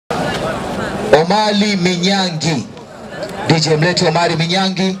Omari Minyangi. DJ mlete Omari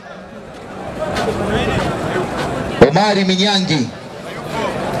Minyangi. Omari Minyangi.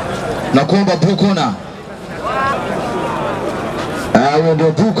 Na kuomba blue corner. Huyo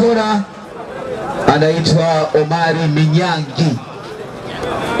ndio blue corner. Anaitwa Omari Minyangi.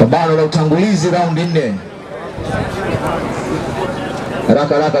 Pambano la utangulizi round 4.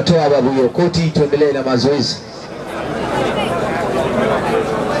 Haraka toa babu hiyo koti, tuendelee na mazoezi.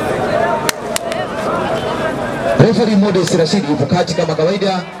 Referee Modest Rashid yupo kati kama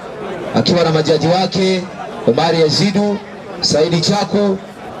kawaida akiwa na majaji wake Omari Azidu, Saidi Chako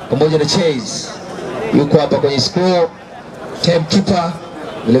pamoja na Chase. Yuko hapa kwenye score, timekeeper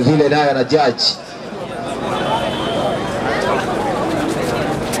vile naye na judge.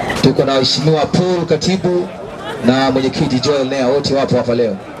 Tuko na Mheshimiwa Paul katibu na mwenyekiti Joel Nea, wote wapo hapa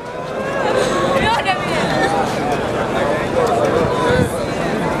leo.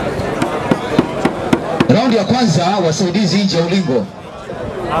 Round ya kwanza wasaidizi nje ya ulingo.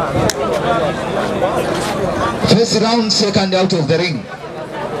 First round, second out of the ring.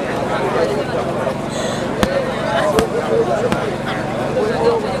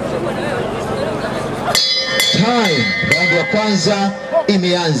 Time, round ya kwanza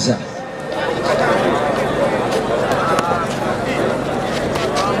imeanza.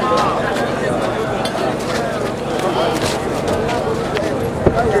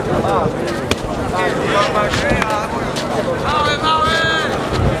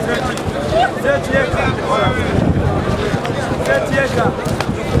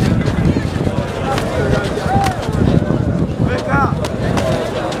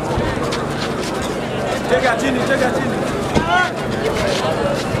 Tega chini.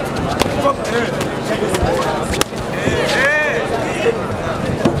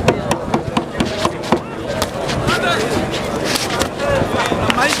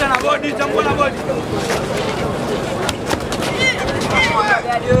 Maisha na body, tambo na body.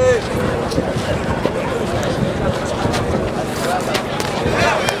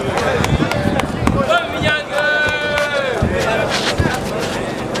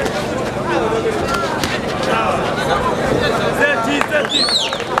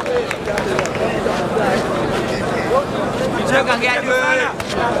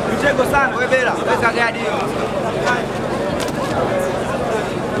 Mchego sana, wewe bela, pesa gadi hiyo.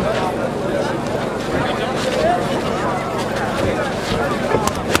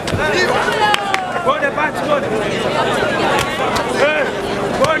 Bode punch bode.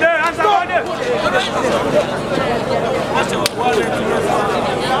 Bode, anza bode.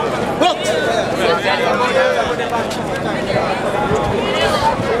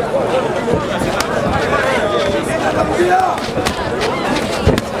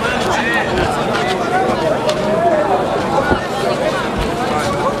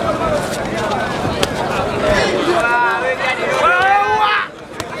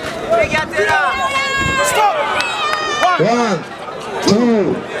 One,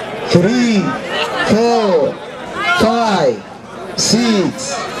 2, 3, 4, 5,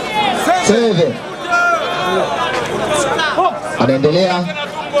 6, 7. Anaendelea.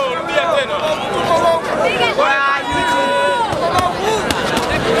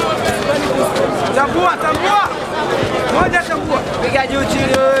 Tambua. Moja tambua. Piga juu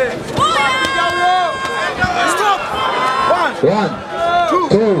chini wewe. Stop. 1,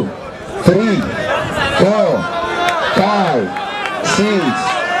 2, 3, 4, 5, 6,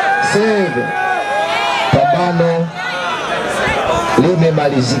 7. Pambano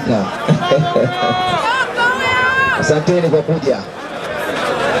limemalizika. Asanteni kwa kuja.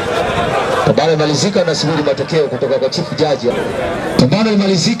 Pambano limemalizika na subiri matokeo kutoka kwa chief judge. Pambano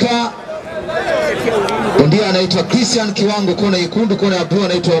limemalizika. Bondia anaitwa Christian Kiwango, kona nyekundu. Kona ya blue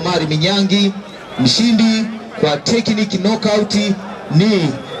anaitwa Omari Minyangi. Mshindi kwa technique knockout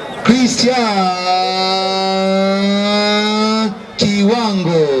ni Christian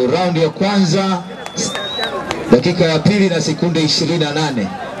Kiwango. Round ya kwanza dakika ya pili na sekunde 28.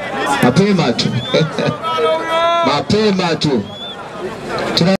 Mapema tu.